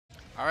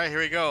All right, here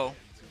we go.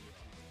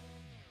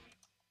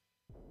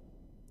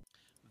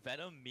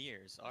 Venom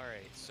Mirrors. All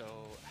right, so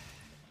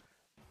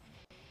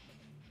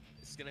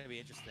it's gonna be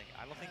interesting.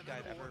 I don't think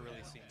I've ever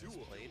really seen this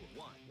played.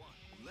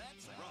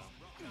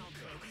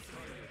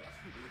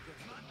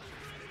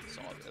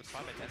 So I'll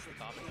try my best to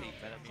commentate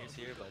Venom Mirrors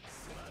here, but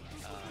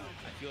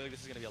I feel like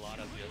this is gonna be a lot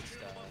of just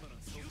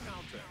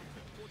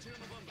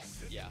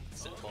yeah,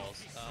 sit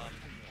balls.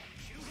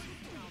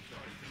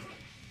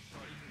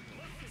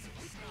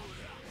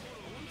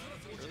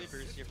 Early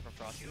burst here from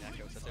Frosty and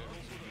Echo.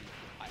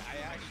 I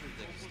actually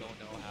just don't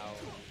know how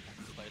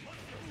to play them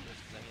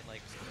because I mean,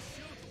 like,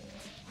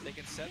 they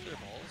can set their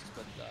balls,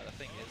 but the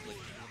thing is, like,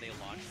 when they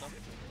launch them,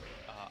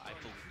 I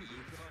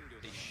believe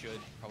they should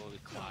probably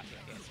clash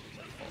and cancel each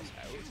other's balls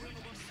out.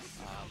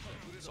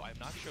 So I'm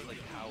not sure,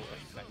 like, how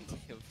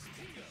effective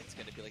it's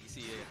gonna be. Like, you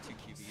see two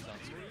QBs on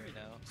screen right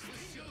now.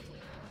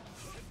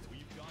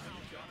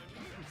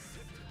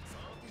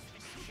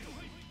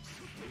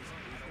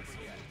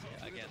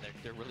 Again,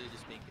 they're really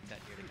just being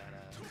content here to kind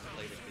of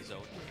play the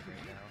zone game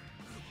right now.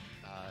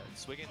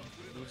 SWIGGN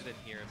moves it in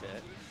here a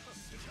bit.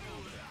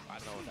 I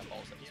don't know what that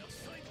ball's at.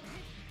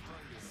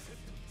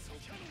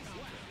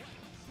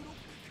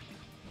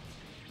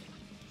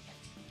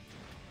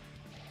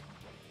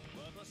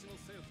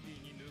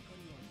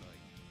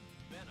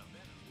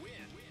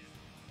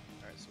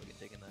 Alright, SWIGGN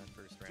taking the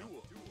first round.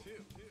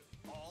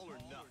 All or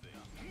nothing.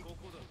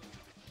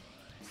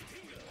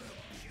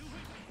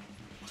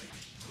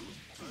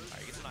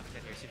 Alright, he gets knocked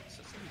in here, see if it's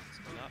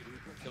coming up.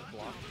 Good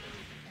block.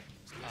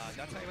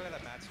 That's how you wear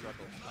that mad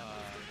struggle.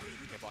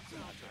 Okay, blocks the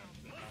mad struggle.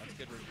 It's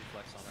good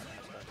reflex on that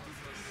mad struggle.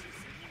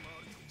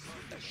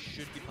 That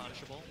should be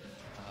punishable.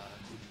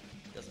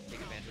 Doesn't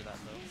take advantage of that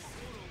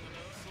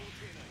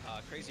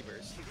though. Crazy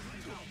burst.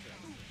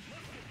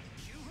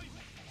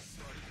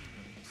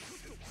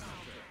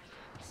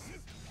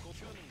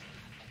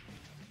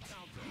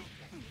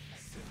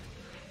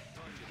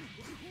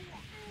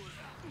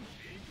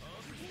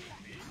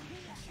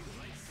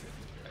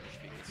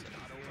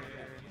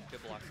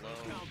 Good block low.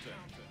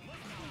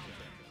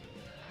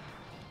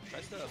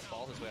 Tries to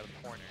ball his way out of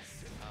the corner.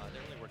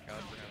 Didn't really work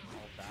out for him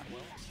all that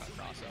well. Trying to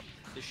cross up.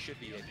 This should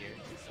be it here.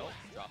 Nope,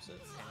 drops it,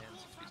 and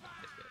 6B's gonna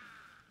take it.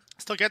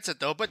 Still gets it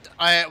though, but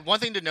one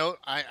thing to note,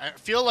 I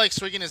feel like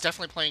SWIGGN is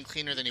definitely playing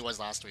cleaner than he was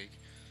last week.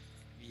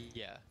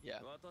 Yeah.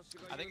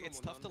 I think it's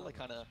tough to like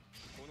kind of,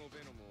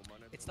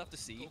 it's tough to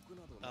see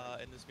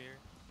in this mirror.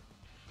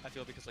 I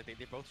feel because like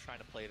they're both trying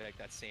to play like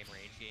that same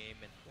range game,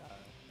 and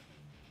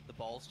the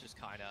balls just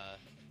kind of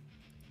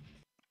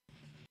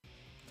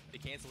they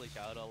cancel each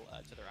other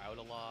out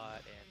a lot,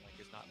 and like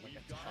there's not like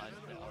a ton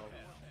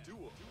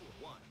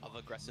of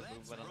aggressive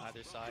movement on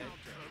either side.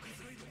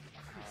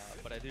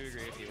 But I do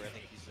agree with you where I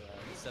think his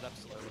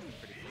setup's looking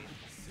pretty clean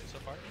so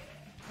far.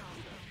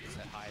 He's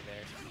set high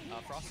there.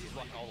 Frosty's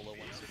blocking all the low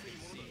ones, so you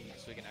can see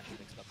SWIGGN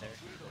actually mixed up there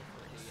for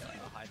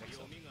a high mix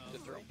up.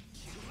 Good throw.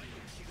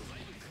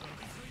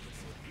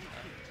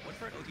 Went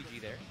for an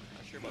OTG there.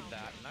 Not sure about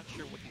that. I'm not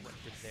sure what he went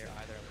for there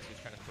either, unless he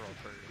was trying to throw a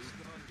burst.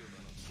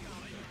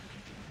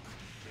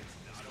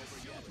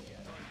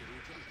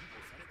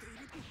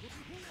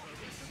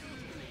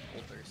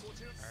 Old burst.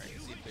 Alright,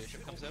 see if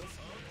Bishop comes out.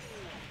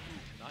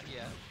 Not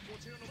yet.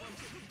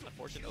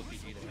 Unfortunate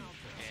OPG there,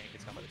 and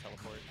gets caught by the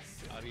teleport.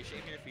 It'd be a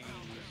shame here if he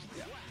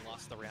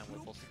lost the round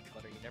with full stick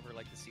clutter. You never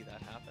like to see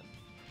that happen.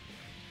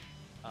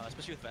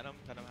 Especially with Venom.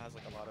 Venom has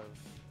like a lot of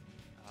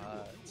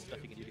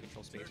stuff you can do to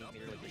control space with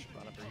meter, like Bishop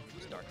run up or even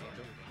just Dark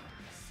Angel.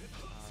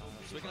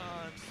 SWIGGN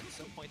on at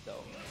some point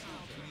though,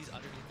 he's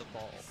underneath the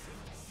ball.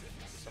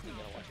 Something you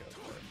gotta watch out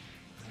for.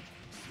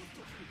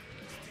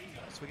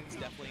 SWIGGN's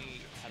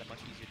definitely had a much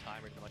easier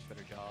time or done a much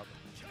better job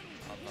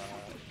of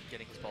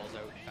getting his balls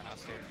out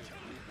faster,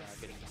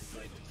 getting his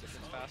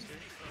positions faster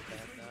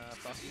than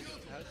Frosty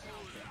has.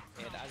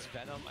 And as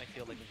Venom, I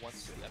feel like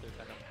once the other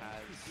Venom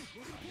has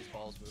his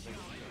balls moving,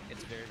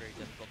 it's very, very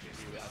difficult to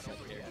do as that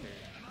character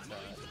to be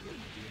able to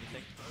do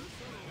anything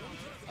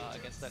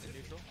against that in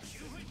neutral.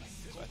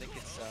 So I think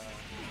it's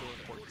really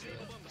important to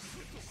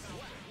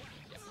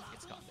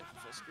it's gone there for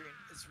full screen.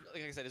 It's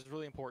like I said, it's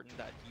really important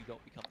that you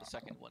don't become the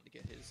second one to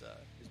get his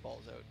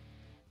balls out,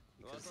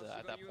 because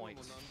at that point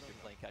you're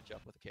playing catch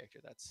up with a character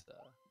that's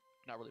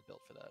not really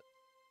built for that.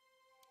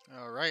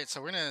 All right,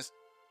 so we're gonna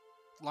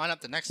line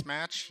up the next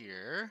match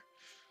here,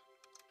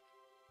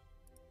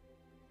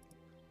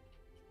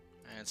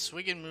 and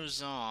SWIGGN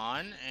moves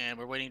on, and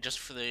we're waiting just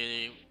for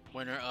the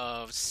winner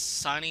of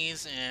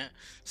Sunnies and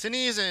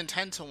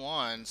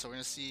 10-1. So we're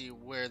gonna see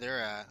where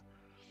they're at.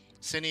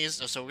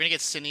 Cinnies, so we're gonna get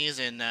Cinnies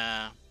and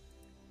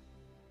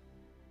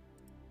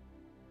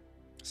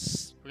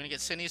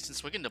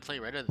SWIGGN to play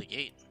right out of the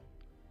gate.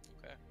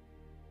 Okay.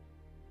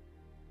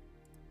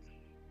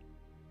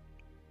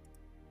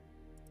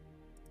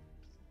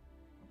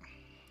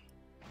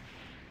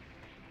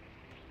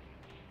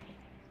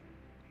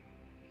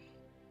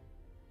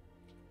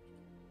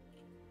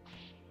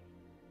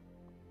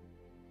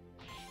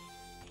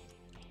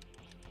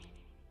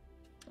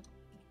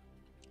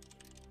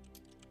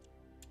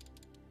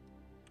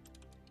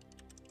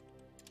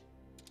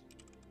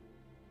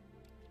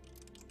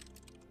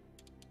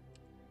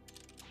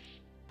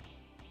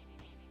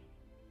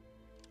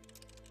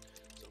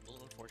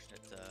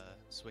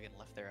 SWIGGN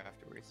left there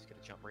afterwards. He's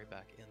gonna jump right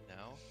back in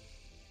now.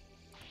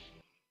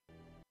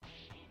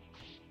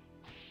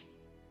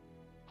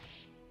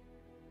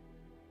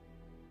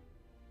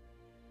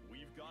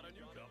 We've got a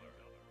newcomer.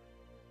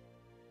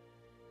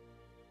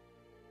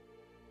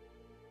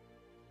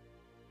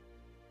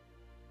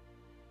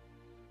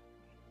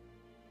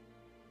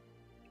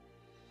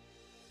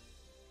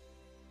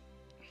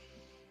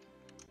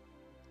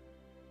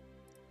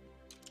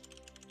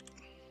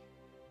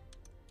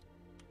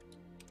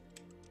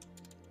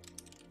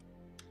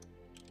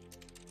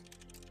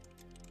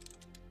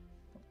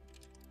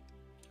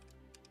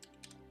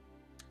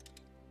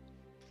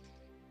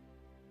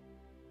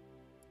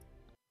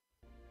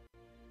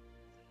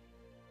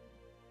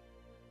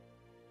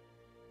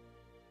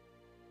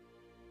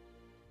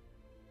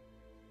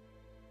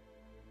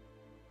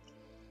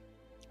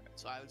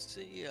 So I would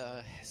say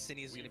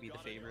Cine is going to be the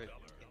favorite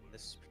in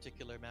this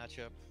particular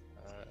matchup.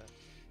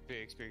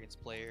 Very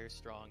experienced player,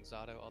 strong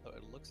Zato, although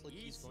it looks like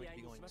he's going to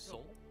be going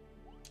Soul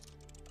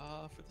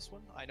for this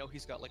one. I know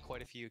he's got like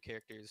quite a few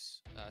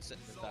characters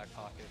sitting in his back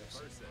pocket.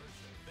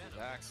 There's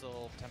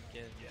Axel,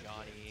 Temkin,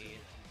 Johnny,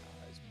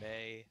 there's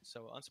May.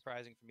 So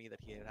unsurprising for me that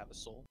he'd have a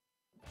Soul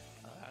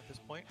at this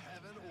point.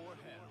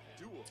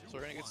 So we're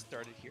going to get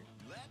started here.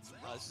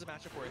 This is a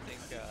matchup where I think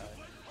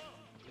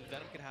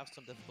Venom can have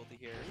some difficulty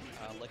here,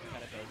 like he kind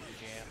of does in the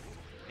jam,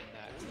 in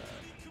that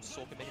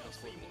Soul can make him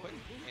explode really quick,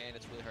 and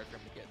it's really hard for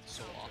him to get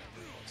Soul off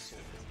once Soul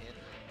is in.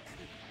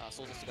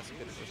 Soul's also got some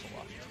good reversal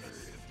options for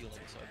dealing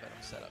with some Venom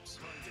setups.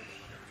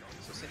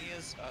 So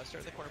Cinea's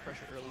starting the corner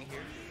pressure early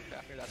here.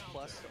 After that's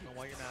plus, don't know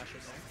why you're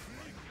mashing there.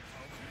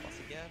 Plus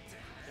again,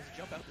 there's a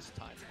jump out this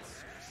time.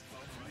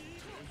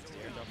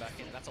 Air jump back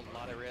in, that's a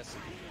lot of risk.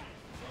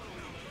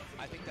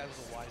 I think that was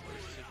a wise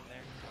decision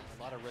there.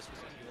 A lot of risk was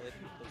accumulated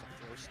with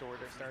those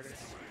restored starters.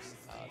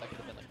 That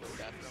could have been like really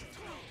bad for him.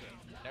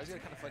 Now he's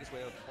gonna kind of fight his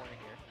way out of the corner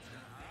here.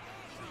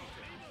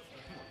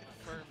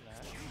 Confirm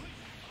that.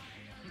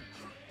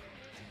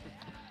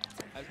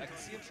 I can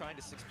see him trying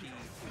to 6P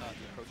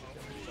the approach with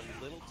him. He's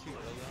a little too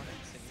early on it,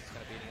 and he's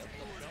kind of baiting out the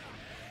double jump.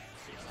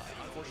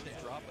 Unfortunate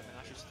drop, but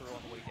Nash's throw on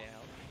the way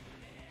down.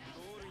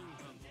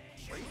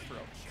 Great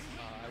throw.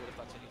 I would have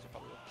thought Cineas would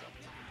probably have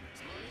jumped.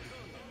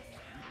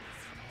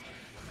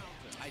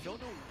 I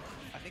don't know.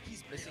 I think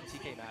he's missing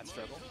TK Matt's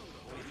struggle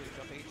when he's doing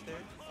jump H there.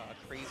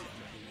 Crazy.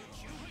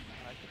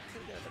 I think he's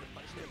gonna get a better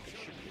punch there, but it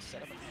should be a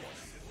setup in the corner.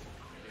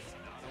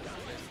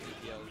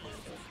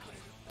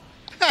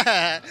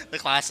 The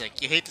classic.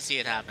 You hate to see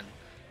it happen.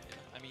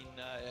 I mean,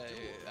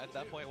 at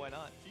that point, why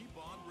not?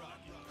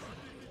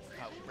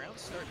 Round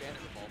start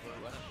Bandit Revolver,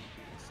 run up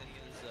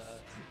Cinea's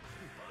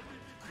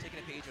taking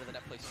a page out of the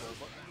net play Soul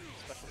book.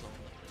 Special zone.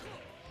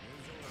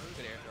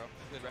 Good air throw.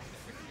 Good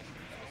recognition.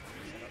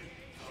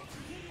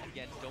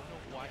 Again, don't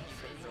know why he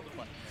couldn't throw the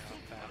button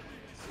now.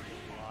 It's a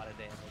lot of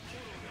damage.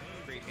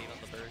 Great bait on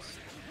the burst.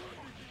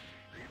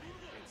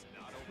 It's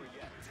not over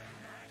yet.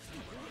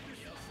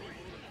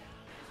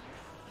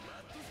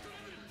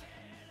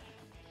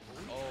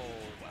 Oh,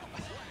 wow.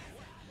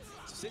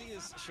 So Cine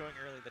is showing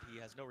early that he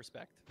has no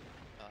respect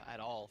at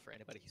all for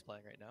anybody he's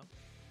playing right now.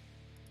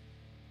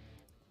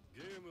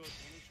 Okay, we're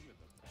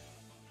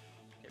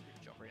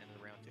gonna jump right into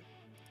the round 2.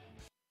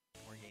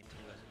 More game 2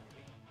 as it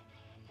may be.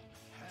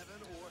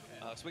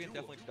 SWIGGN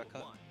definitely just got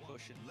cut.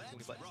 Pushing too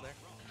many buttons there.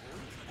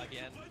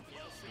 Again.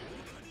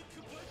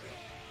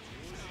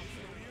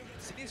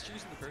 Cinea's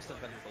choosing the burst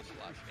up better than close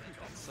flash, and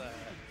that's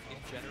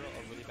in general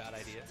a really bad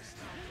idea.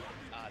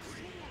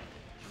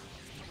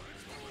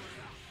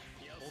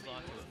 Hold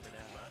on to it for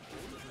now.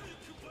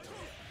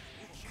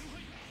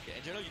 Yeah,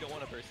 in general you don't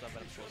want to burst up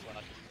better than close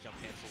flash because it's jump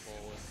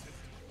cancelable, and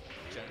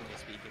generally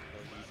speaking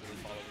they'll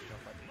usually follow the jump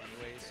button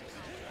anyways. So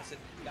I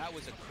said that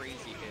was a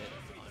crazy hit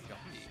on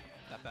jump B.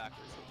 That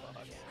backwards was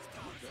bugs.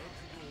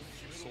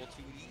 Soul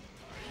 2D.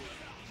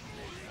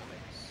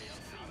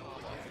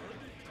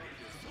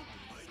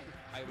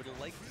 I would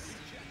like to see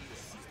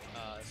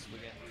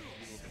SWIGGN do a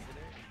little bit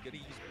there.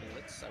 Gonna use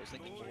bullets. I was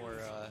thinking more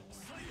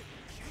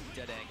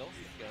dead angle.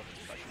 Get up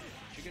his pressure.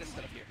 Should get a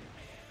setup here.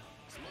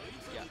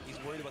 Yeah, he's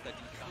worried about that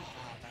DP. Oh,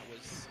 that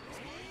was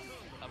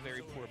a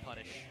very poor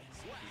punish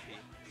DP.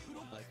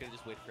 I could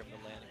have just waited for him to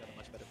land and got a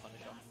much better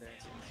punish off of there.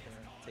 So he's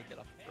gonna take it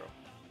off the throw.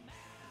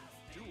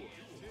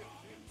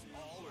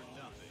 All or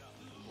nothing.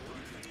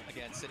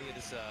 Again, Cineas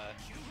is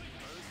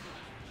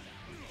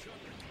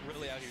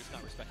really out here just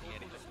not respecting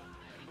anything.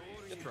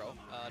 Good throw.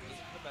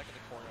 Doesn't put back in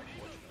the corner,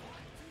 unfortunately.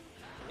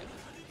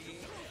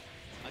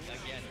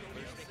 Again,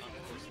 bursting on the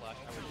close slash.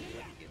 I would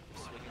like to get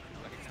SWIGGN to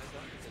recognize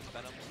that because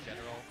Venom in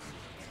general,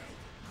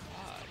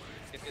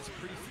 it's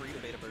pretty free to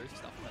bait a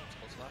burst off of Venom's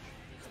close slash.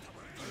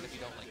 Even if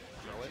you don't like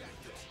throw it,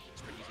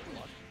 it's pretty easy to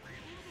block.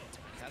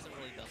 He hasn't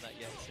really done that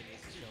yet. Cineas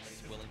has shown that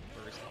he's willing to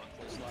burst on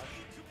close slash.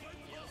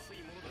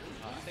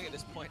 I think at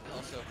this point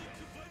also,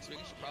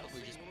 SWIGGN should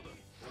probably just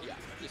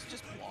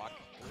block,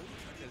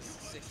 because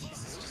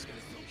Cineas is just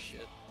gonna do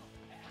shit.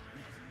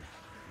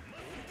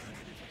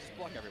 Just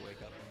block every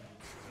wake up,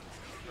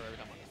 or every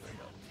time on his wake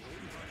up.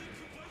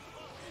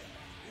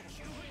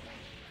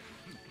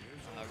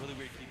 Really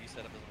weird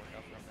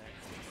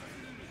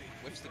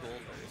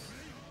gold first.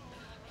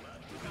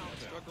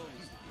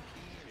 Struggles.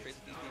 Crazy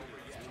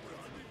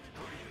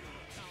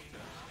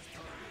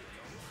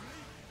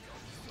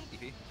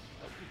DP.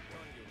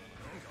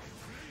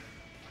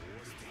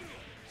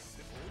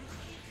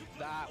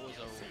 That was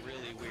a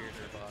really weird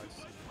box.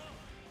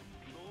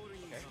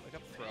 Okay, wake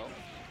up throw.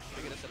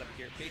 We're gonna set up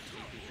here. Page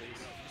DP,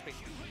 please. Just page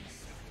DP.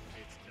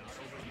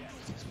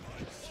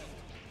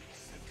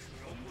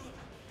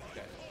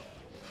 Okay.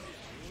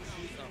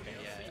 Okay,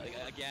 yeah. Like,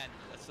 again,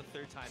 that's the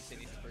third time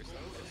Cindy's the first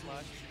time with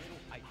slash.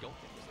 I don't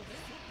think this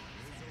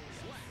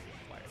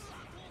is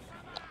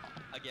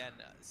again,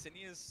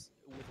 Cindy is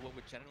with what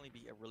would generally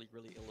be a really,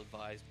 really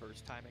ill-advised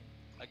burst timing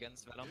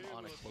against Venom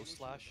on a close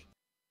slash.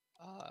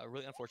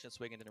 Really unfortunate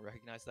SWIGGN didn't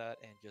recognize that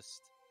and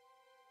just,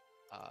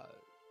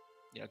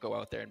 you know, go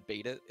out there and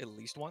bait it at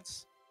least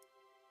once.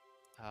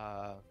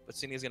 But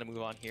Cindy is going to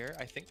move on here.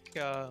 I think,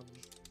 yeah,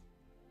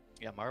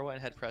 Marwa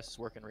and HeadPress is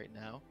working right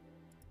now.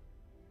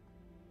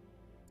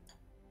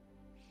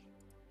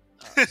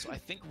 So I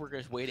think we're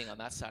just waiting on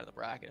that side of the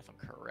bracket, if I'm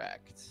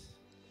correct.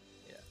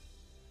 Yeah.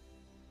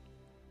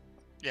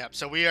 Yeah,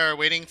 so we are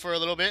waiting for a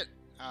little bit.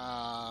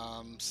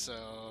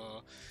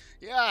 So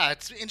yeah,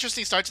 it's an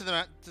interesting start to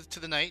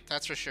the night,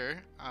 that's for sure.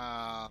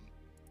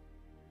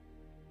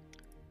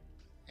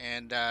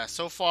 And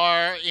so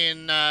far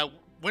in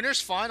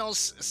winners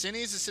finals,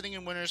 Cindy's is sitting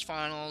in winners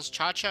finals.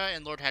 Cha-Cha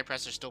and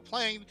LordHeadPress are still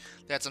playing.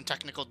 They had some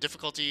technical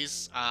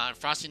difficulties.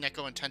 Frosty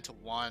Neko and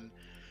 10-1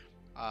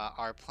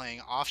 are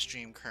playing off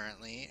stream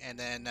currently. And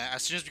then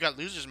as soon as we got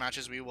losers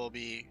matches, we will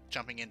be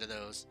jumping into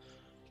those.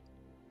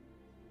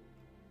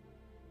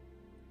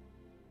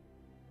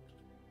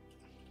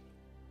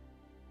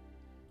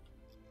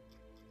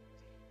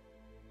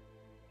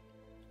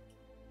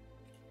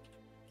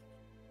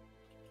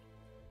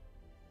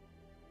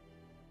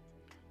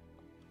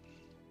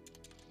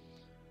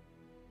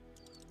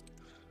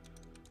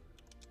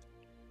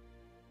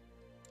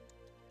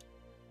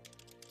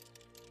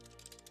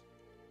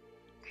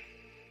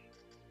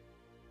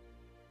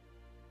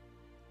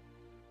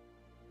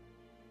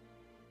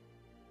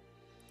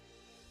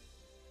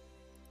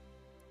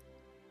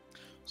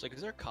 So, like,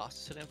 is there a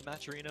cost to the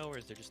Matcherino, or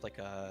is there just like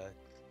a,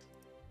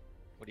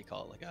 what do you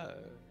call it,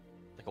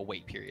 like a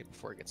wait period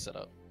before it gets set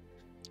up?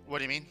 What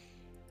do you mean?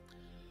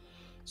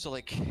 So,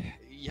 like,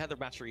 you had the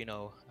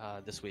Matcherino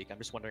this week. I'm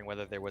just wondering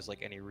whether there was like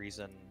any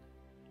reason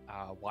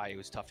why it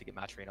was tough to get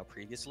Matcherino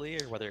previously,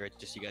 or whether it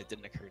just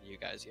didn't occur to you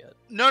guys yet.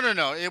 No.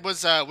 It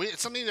was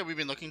it's something that we've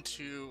been looking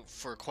to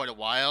for quite a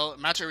while.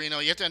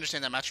 Matcherino, you have to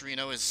understand that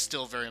Matcherino is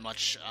still very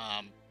much.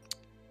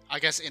 I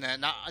guess in a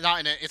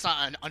it's not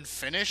an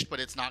unfinished, but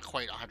it's not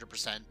quite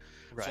 100%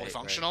 fully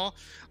functional.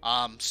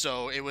 Right.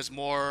 So it was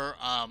more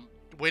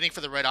waiting for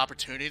the right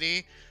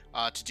opportunity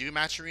to do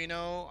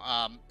Matcherino.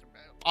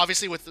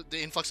 Obviously, with the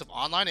influx of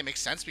online, it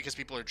makes sense because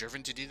people are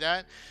driven to do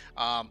that.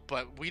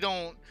 But we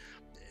don't.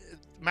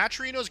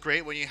 Matcherino is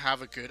great when you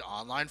have a good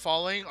online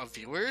following of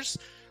viewers.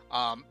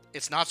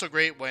 It's not so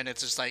great when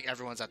it's just like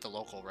everyone's at the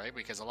local, right?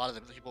 Because a lot of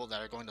the people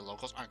that are going to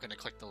locals aren't going to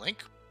click the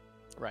link.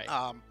 Right.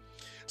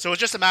 So it's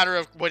just a matter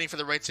of waiting for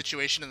the right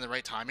situation and the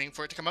right timing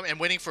for it to come up, and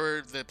waiting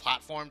for the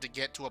platform to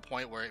get to a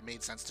point where it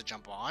made sense to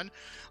jump on.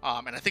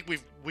 And I think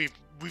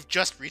we've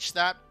just reached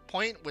that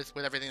point with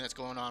everything that's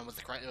going on with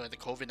the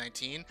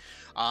COVID-19.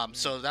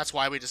 So that's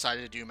why we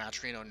decided to do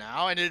Matcherino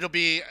now, and it'll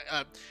be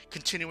a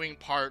continuing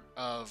part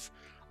of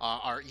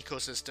our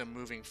ecosystem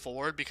moving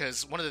forward.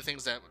 Because one of the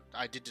things that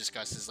I did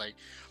discuss is like,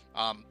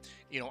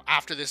 you know,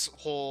 after this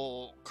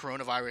whole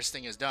coronavirus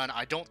thing is done,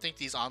 I don't think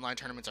these online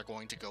tournaments are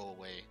going to go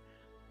away.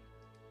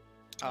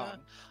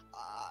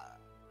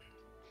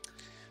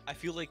 I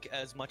feel like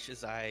as much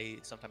as I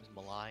sometimes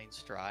malign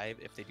Strive,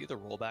 if they do the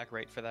rollback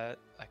right for that,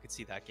 I could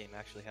see that game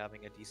actually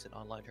having a decent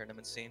online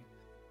tournament scene.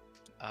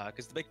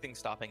 Because the big thing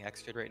stopping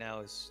Xrd right now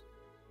is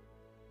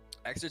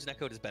Xrd's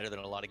netcode is better than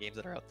a lot of games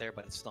that are out there,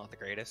 but it's not the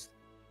greatest.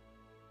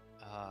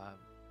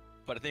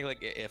 But I think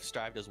like if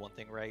Strive does one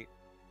thing right,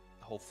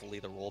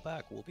 hopefully the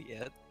rollback will be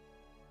it.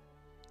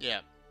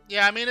 Yeah,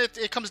 I mean,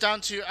 it comes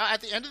down to,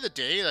 at the end of the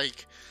day,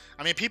 like,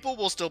 I mean, people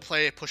will still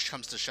play if push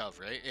comes to shove,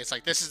 right? It's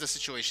like, this is the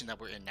situation that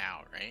we're in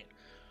now, right?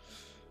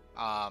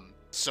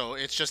 So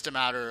it's just a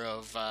matter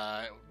of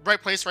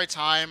right place, right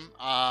time.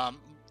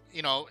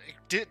 You know,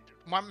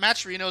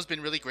 Matcherino has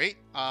been really great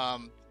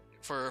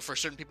for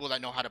certain people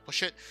that know how to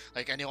push it.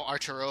 Like, I know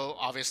Arturo,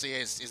 obviously,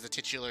 is the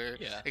titular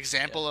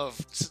example of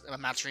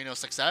Matcherino's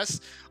success.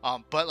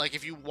 But, like,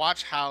 if you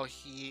watch how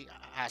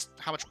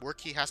much work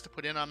he has to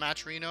put in on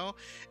Matcherino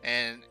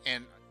and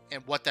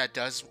what that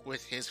does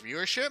with his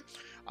viewership,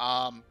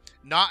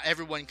 not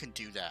everyone can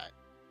do that.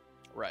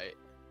 Right.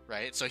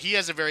 So he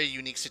has a very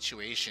unique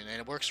situation, and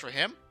it works for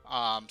him.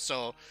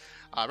 So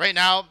right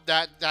now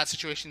that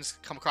situation's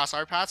come across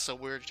our path, so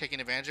we're taking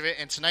advantage of it.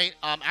 And tonight,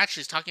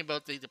 actually, is talking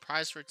about the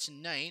prize for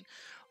tonight.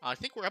 I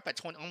think we're up at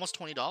almost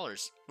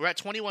 $20. We're at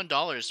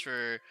 $21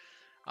 for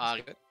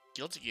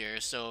Guilty Gear.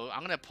 So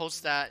I'm gonna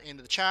post that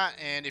into the chat,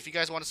 and if you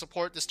guys want to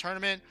support this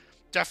tournament,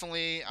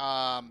 definitely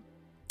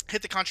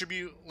hit the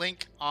contribute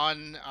link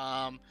on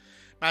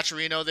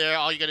Matcherino there.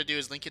 All you got to do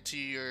is link it to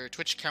your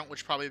Twitch account,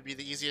 which probably be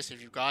the easiest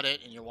if you've got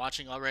it and you're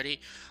watching already.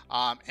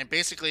 And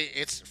basically,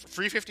 it's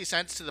free 50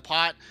 cents to the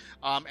pot.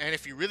 And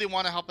if you really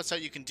want to help us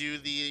out, you can do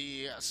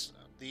the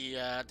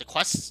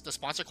quests, the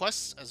sponsor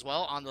quests as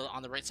well on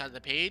the right side of the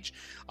page.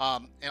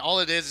 And all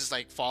it is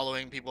like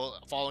following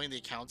the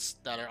accounts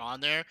that are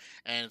on there,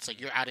 and it's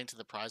like you're adding to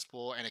the prize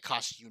pool, and it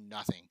costs you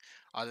nothing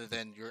other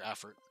than your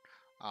effort.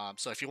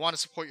 So if you want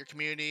to support your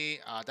community,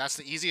 that's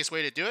the easiest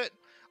way to do it.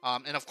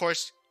 And of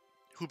course,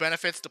 who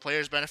benefits? The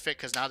players benefit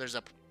because now there's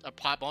a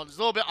pot bonus. There's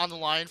a little bit on the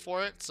line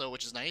for it, so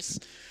which is nice.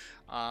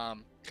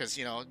 Because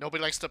you know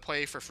nobody likes to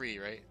play for free,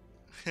 right?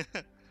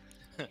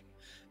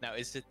 Now,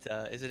 is it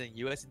in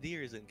USD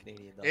or is it in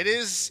Canadian dollars? It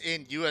is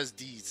in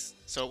USDs,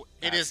 so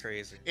That's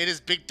crazy. It is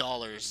big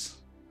dollars.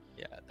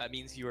 Yeah, that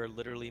means you are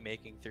literally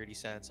making 30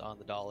 cents on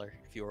the dollar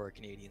if you are a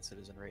Canadian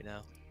citizen right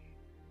now.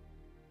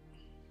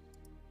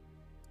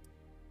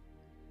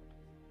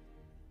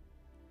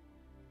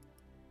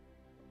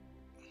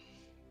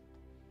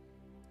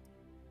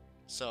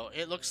 So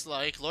it looks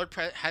like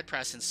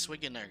LordHeadPress and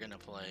SWIGGN are gonna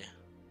play.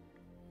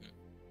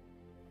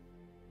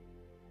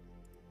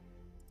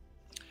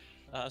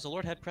 So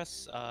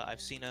LordHeadPress, I've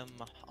seen him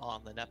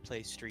on the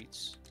NetPlay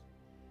streets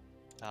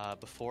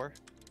before,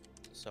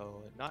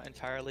 so not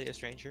entirely a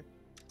stranger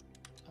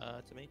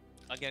to me.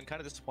 Again,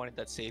 kind of disappointed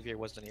that Savior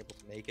wasn't able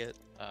to make it.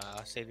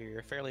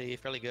 Savior, fairly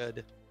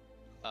good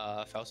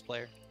Faust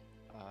player.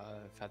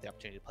 I've had the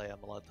opportunity to play him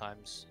a lot of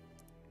times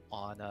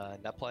on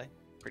NetPlay.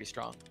 Pretty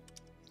strong.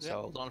 Yep.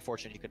 So a little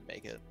unfortunate he couldn't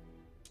make it.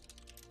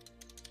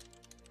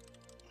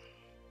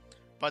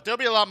 But there'll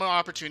be a lot more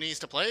opportunities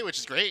to play, which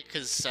is great,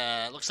 because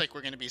it looks like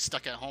we're going to be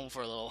stuck at home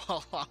for a little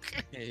while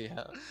longer.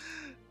 Yeah.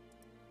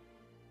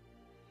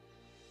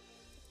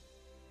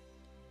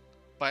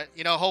 But,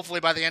 you know, hopefully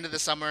by the end of the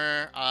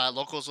summer,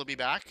 locals will be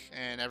back,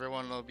 and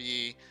everyone will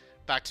be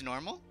back to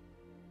normal.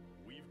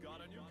 We've got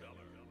a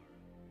newcomer.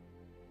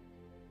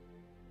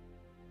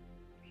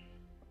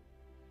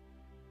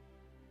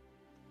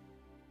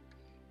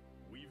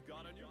 We've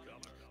got a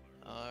newcomer.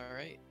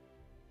 Alright.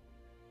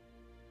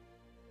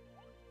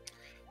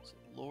 So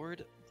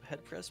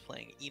LordHeadPress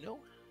playing Eno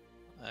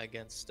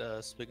against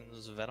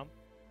SWIGGN's Venom.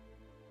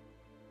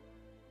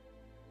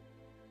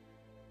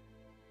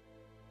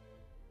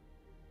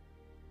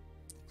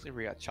 Looks like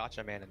we got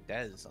Cha-Cha Man and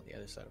Dez on the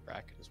other side of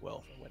bracket as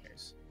well for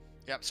winners.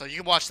 Yep, so you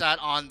can watch that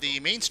on the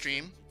main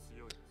stream.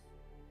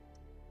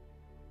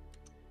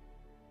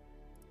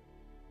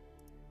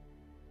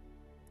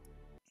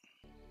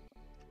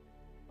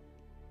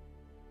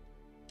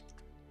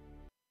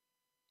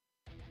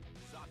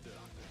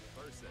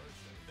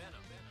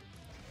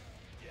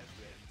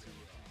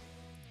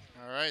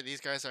 Alright,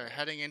 these guys are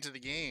heading into the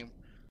game.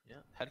 Yeah,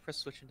 HeadPress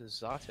switching to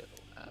Zato,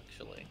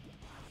 actually.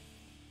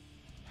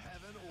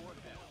 Heaven or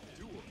hell.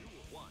 Duel.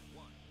 One.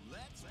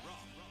 Let's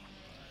rock.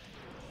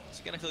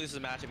 So again, I feel like this is a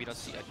matchup you don't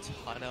see a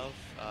ton of,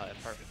 in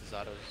part because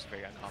Zato is a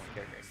very uncommon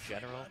character in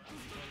general.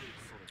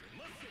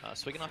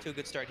 SWIGGN off to a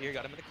good start here,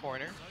 got him in the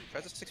corner.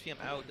 Tries a 6 PM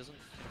out, doesn't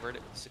convert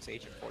it with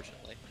 6H,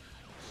 unfortunately.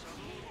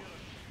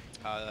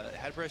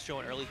 HeadPress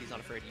showing early he's not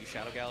afraid to use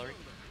Shadow Gallery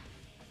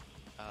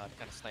to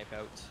kind of snipe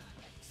out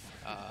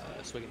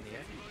SWIGGN in the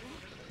air.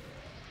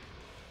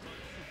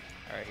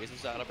 Alright, here's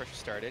the Zato pressure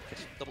started.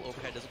 Double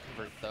overhead doesn't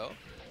convert though.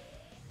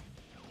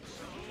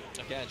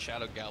 Again,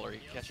 Shadow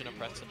Gallery, catching him,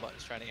 pressing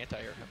buttons, trying to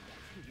anti-air him.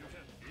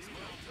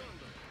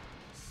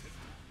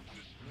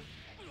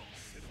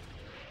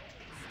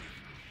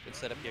 Good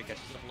setup here,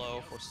 catches him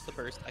low, forces the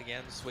burst.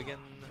 Again, SWIGGN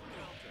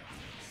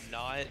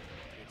not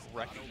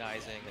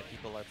recognizing that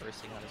people are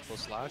bursting on his close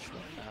slash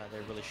when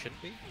they really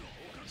shouldn't be.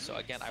 So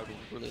again, I would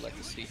really like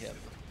to see him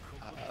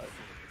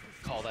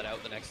call that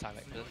out the next time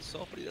it comes.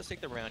 So, but he does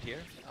take the round here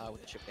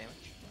with the chip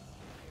damage.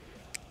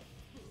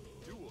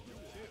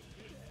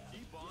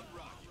 Keep on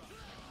rocking.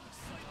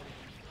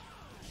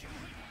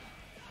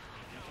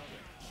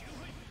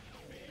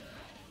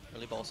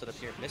 Early ball set up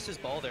here. Misses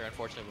ball there,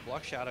 unfortunately. We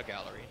block Shadow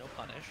Gallery, no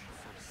punish.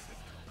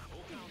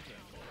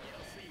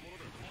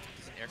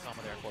 There's an air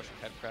combo there,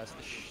 unfortunately. Head press.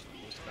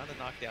 Not a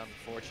knockdown,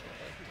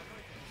 unfortunately.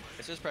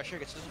 Misses pressure,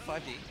 gets to the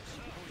 5D.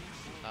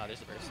 There's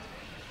the burst.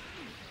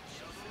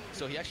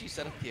 So he actually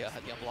set up the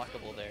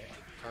unblockable there,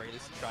 or at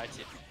least he tried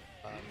to.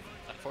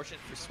 Unfortunate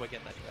for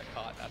SWIGGN that he got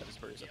caught out of his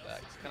burst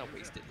effect. He's kind of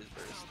wasted his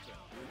burst.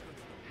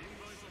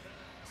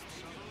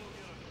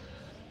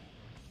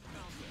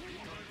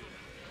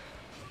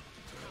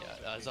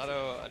 Yeah,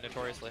 Zato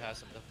notoriously has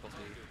some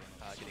difficulty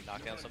getting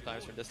knocked down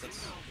sometimes from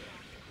distance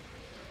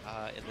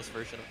in this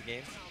version of the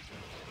game.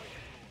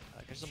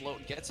 Gets him low,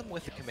 gets him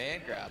with the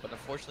command grab, but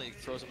unfortunately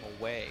throws him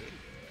away.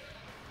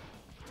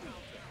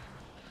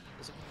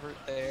 Doesn't convert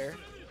there.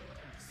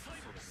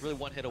 Really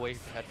one hit away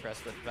from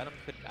HeadPress, but Venom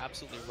could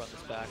absolutely run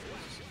this back.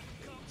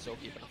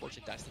 Soki, but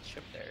unfortunately dies to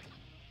chip there.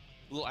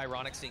 A little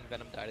ironic seeing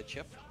Venom die to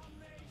chip,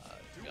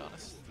 to be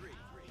honest.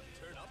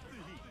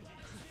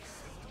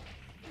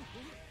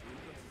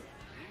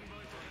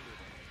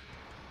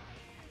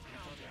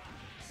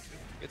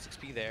 Gets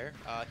 6P there.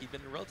 He'd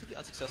been relatively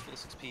unsuccessful with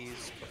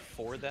 6Ps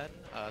before then.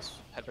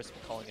 HeadPress has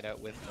been calling it out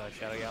with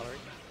Shadow Gallery.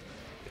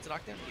 Gets a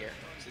knockdown here.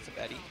 Sits up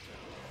Eddie.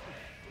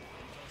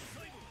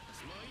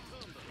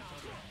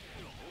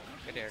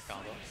 Good air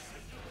combo.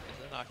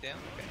 Gets a knockdown.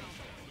 Okay.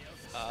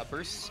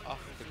 Bursts off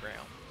of the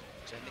ground,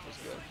 which I think was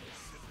good.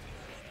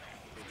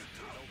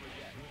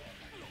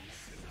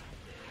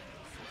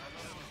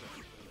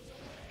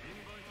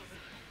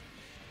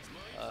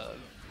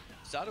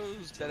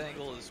 Zato's dead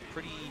angle is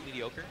pretty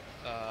mediocre,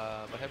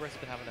 but HeadPress has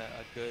been having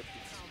a good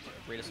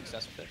rate of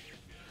success with it.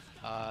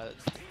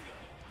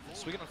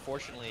 SWIGGN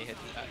unfortunately hit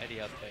Eddie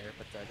out there,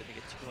 but didn't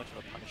get too much of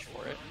a punish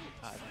for it.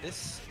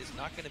 This is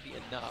not going to be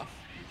enough.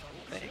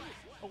 I think.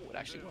 Oh, it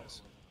actually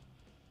was.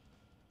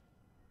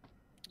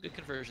 Good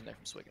conversion there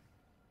from SWIGGN.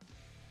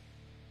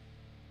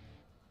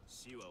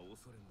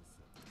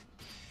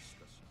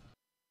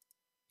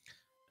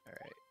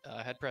 Alright,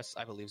 HeadPress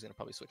I believe is going to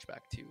probably switch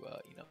back to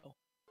Eno.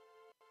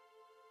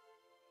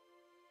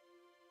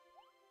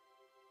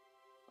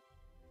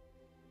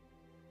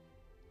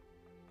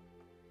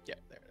 Yeah,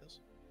 there it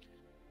is.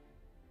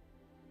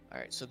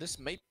 Alright, so this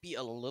might be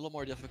a little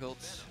more difficult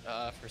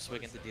for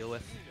SWIGGN to deal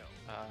with.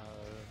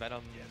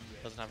 Venom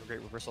doesn't have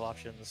great reversal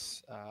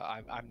options.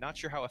 I'm not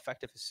sure how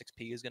effective his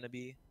 6P is going to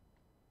be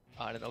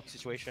in an Oki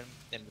situation,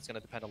 and it's going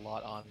to depend a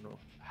lot on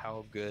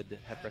how good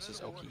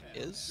HeadPress's Oki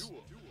is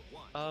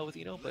with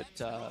Eno, but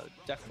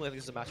definitely I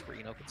think this is a match where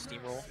Eno can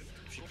steamroll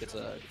if she gets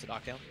a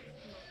knockdown.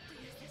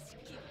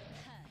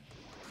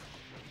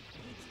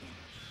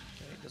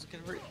 Okay, doesn't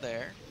convert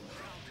there.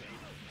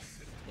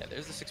 Yeah,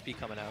 there's the 6P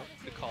coming out.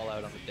 Good call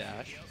out on the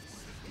dash.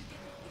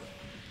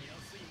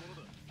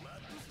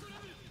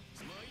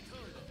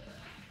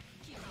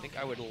 I think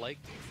I would like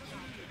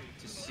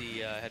to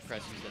see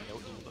HeadPress use the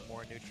note a little bit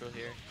more neutral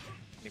here.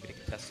 Maybe to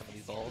contest some of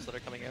these balls that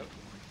are coming out.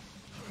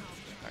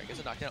 Alright, gets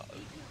a knockdown.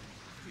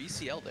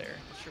 VCL there.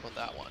 Not sure about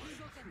that one.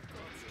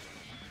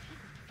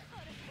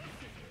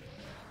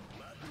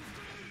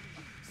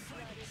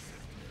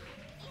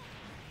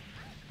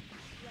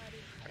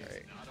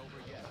 Alright.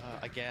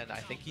 Again, I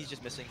think he's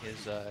just missing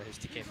his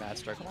TK Mad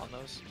Strike on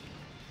those.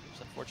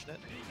 It's unfortunate.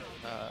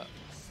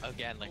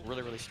 Again, like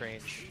really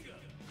strange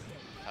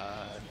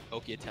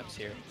Oki attempts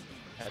here.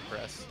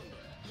 HeadPress.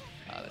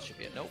 That should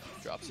be a nope.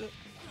 Drops it.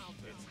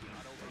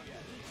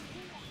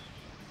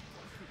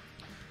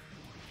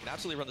 Can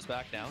absolutely run this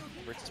back now.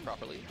 Converts this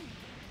properly.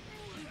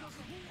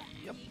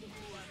 Yep.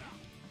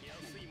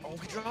 Oh,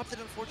 he dropped it.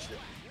 Unfortunate.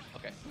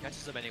 Okay,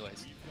 catches him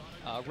anyways.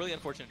 Really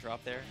unfortunate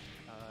drop there.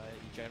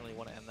 You generally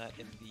want to end that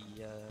in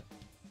the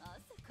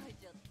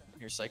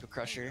your Psycho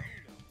Crusher,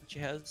 which he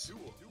has.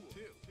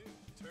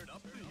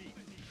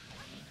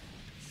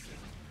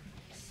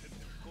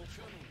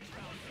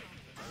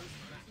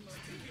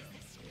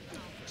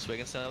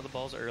 SWIGGN sent out the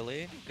balls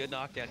early. Good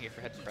knockdown here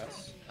for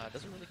HeadPress.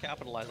 Doesn't really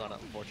capitalize on it,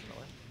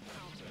 unfortunately.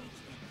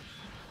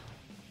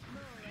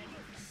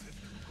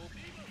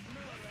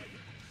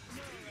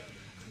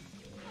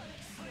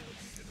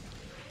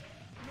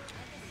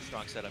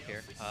 Strong setup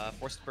here.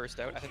 Forced to burst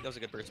out. I think that was a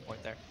good burst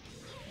point there.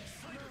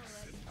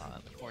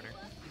 In the corner.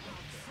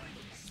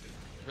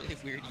 Really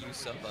weird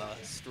use of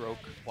stroke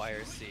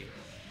YRC.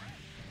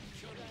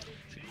 Should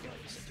be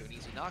into an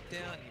easy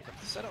knockdown. You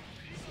have the setup.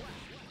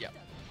 Yep.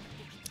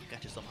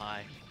 Catches them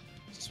high.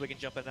 So SWIGGN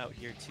jumping out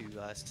here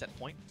to set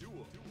point.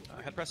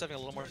 HeadPress having a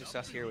little more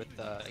success here with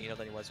than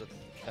he was with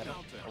Venom,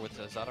 or with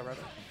Zato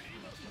rather.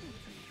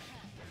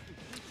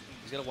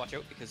 He's got to watch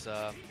out because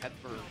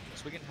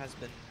SWIGGN has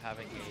been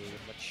having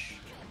a much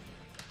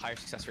higher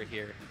success rate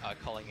here,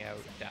 calling out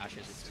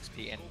dashes at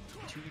 6P and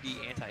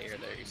 2D anti-air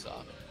there you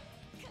saw.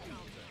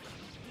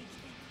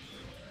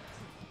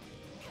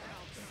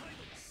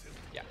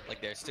 Yeah,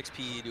 like there's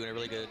 6P doing a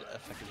really good,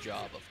 effective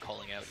job of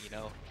calling out,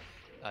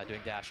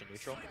 doing dash and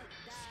neutral.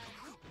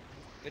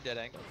 Good dead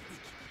angle.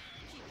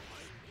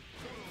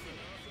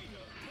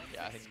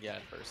 Yeah, I think he got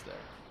it first there.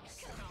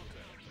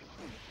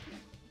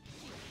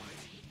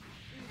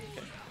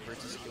 Okay,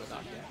 versus do a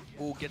knockdown.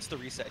 Ooh, gets the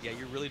reset. Yeah,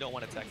 you really don't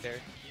want to tech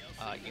there.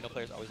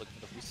 Players always looking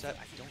for the reset.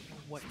 I don't know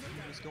what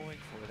he was going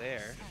for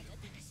there.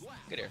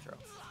 Good air throw.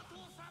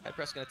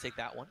 HeadPress gonna take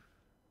that one.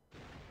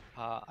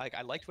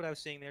 I liked what I was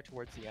seeing there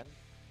towards the end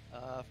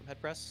from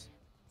HeadPress.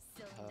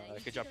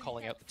 Good job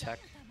calling out the tech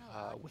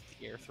with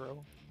the air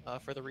throw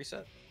for the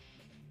reset.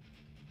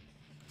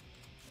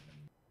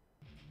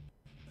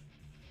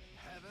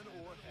 Heaven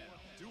or hell.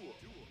 Duel.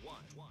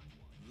 One.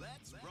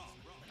 Let's rock.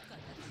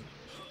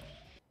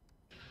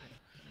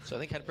 So I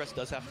think HeadPress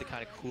does have to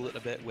kind of cool it a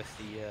bit with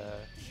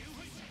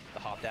the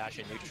hop dash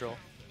and neutral.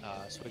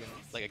 So we can,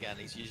 like again,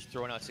 he's just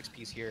throwing out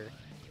 6Ps here,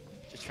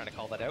 just trying to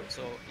call that out.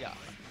 So yeah,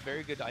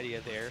 very good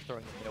idea there,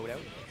 throwing the note out.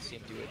 I can see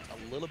him do it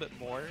a little bit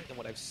more than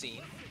what I've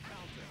seen.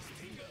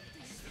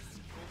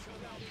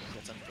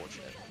 That's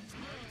unfortunate.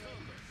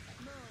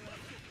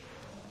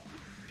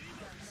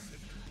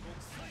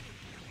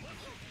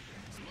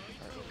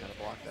 Alright, gotta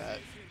block that.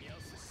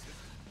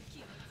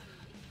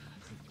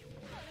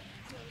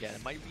 Again,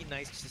 it might be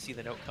nice to see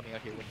the note coming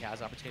out here when he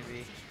has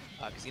opportunity.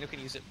 because Ino can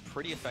use it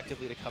pretty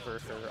effectively to cover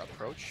her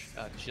approach.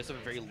 She does have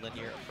a very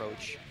linear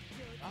approach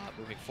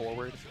moving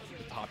forward.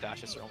 The hop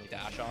dash is her only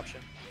dash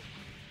option.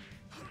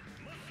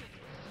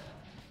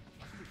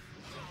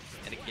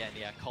 And again,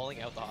 yeah,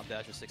 calling out the hop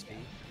dash with 6P.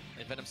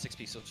 And Venom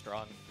 6P so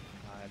strong.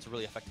 It's a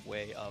really effective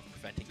way of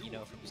preventing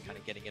Ino from just kind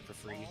of getting in for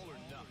free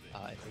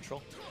in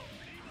neutral.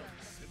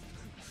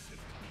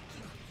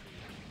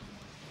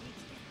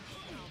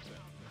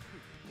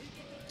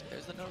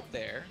 There's the note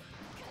there.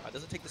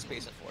 Doesn't take the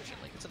space,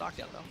 unfortunately. It's a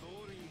knockdown,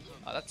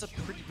 though. That's a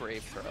pretty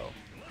brave throw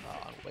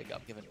on Wake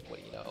Up, given what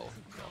Ino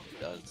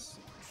does.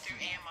 Through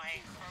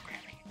AMI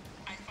programming,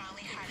 I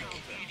finally had a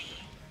community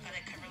that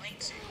I could relate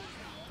to.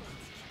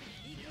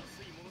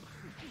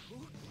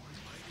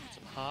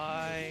 Some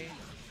high.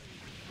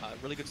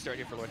 Really good start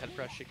here for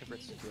LordHeadPress. She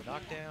converts into a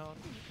knockdown.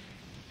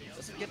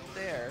 Doesn't get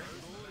there.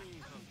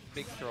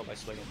 Big throw by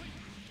SWIGGN.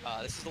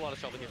 This is a lot of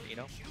trouble here for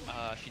Ino.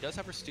 She does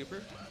have her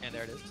stupor, and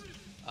there it is.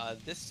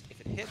 This,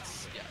 if it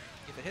hits, yeah,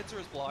 if it hits or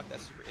is blocked,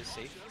 that super is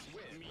safe.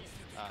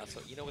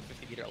 So Ino with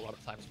 50 meter a lot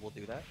of times will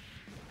do that.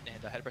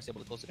 And HeadPress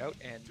able to close it out,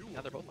 and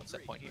now they're both on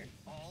set point here.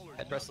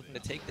 HeadPress looking to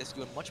take this,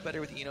 doing much better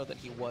with Ino than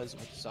he was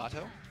with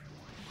Sato.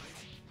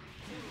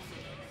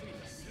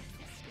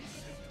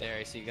 There,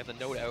 you see, you got the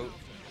note out,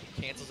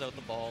 cancels out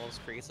the balls,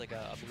 creates like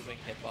a moving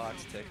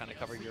hitbox to kind of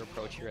cover your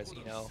approach here as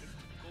Ino.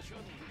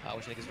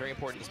 Which I think is very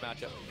important in this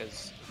matchup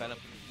because Venom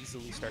can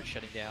easily start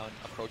shutting down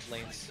approach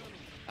lanes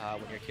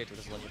when your character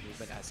does linear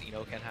movement, as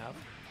Ino can have.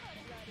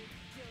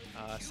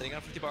 Sitting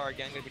on 50 bar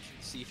again, going to be interesting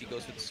to see if he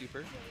goes for the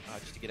super,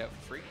 just to get out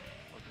for free,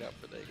 or get out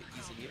for the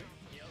easy meter.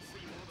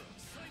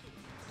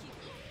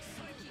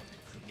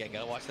 Again,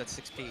 gotta watch that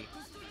 6P.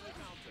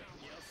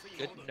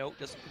 Good note,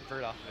 doesn't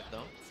convert off of it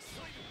though.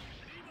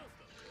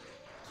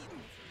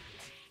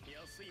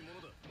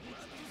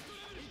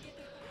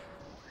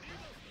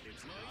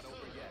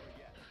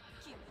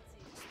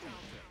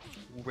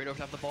 Right over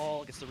top the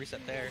ball, gets the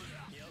reset there.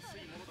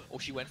 Oh,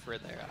 she went for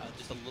it there.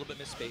 Just a little bit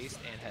misspaced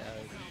and had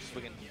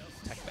SWIGGN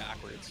tech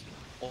backwards.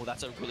 Oh,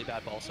 that's a really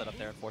bad ball setup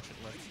there,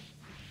 unfortunately.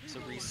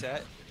 So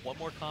reset. One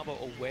more combo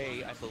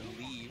away, I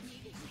believe.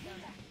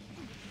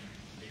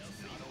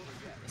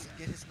 Doesn't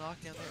get his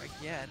knockdown there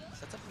again.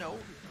 Sets up no.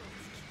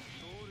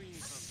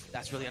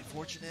 That's really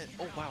unfortunate.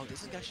 Oh, wow,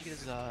 this is actually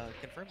his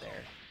confirmed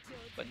there.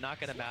 But not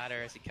going to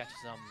matter as he catches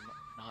him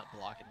not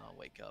blocking on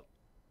Wake Up.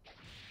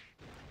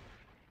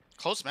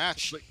 Close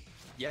match.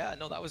 Yeah,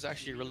 no, that was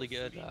actually really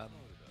good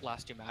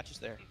last two matches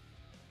there.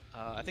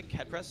 I think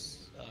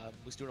HeadPress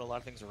was doing a lot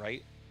of things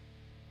right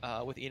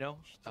with Ino.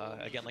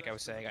 Again, like I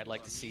was saying, I'd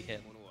like to see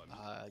him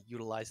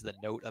utilize the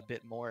note a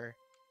bit more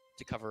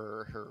to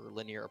cover her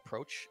linear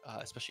approach,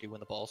 especially when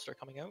the balls start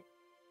coming out.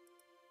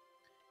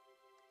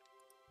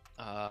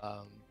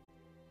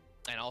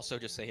 And also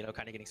just say, kind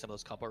of getting some of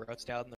those combo routes down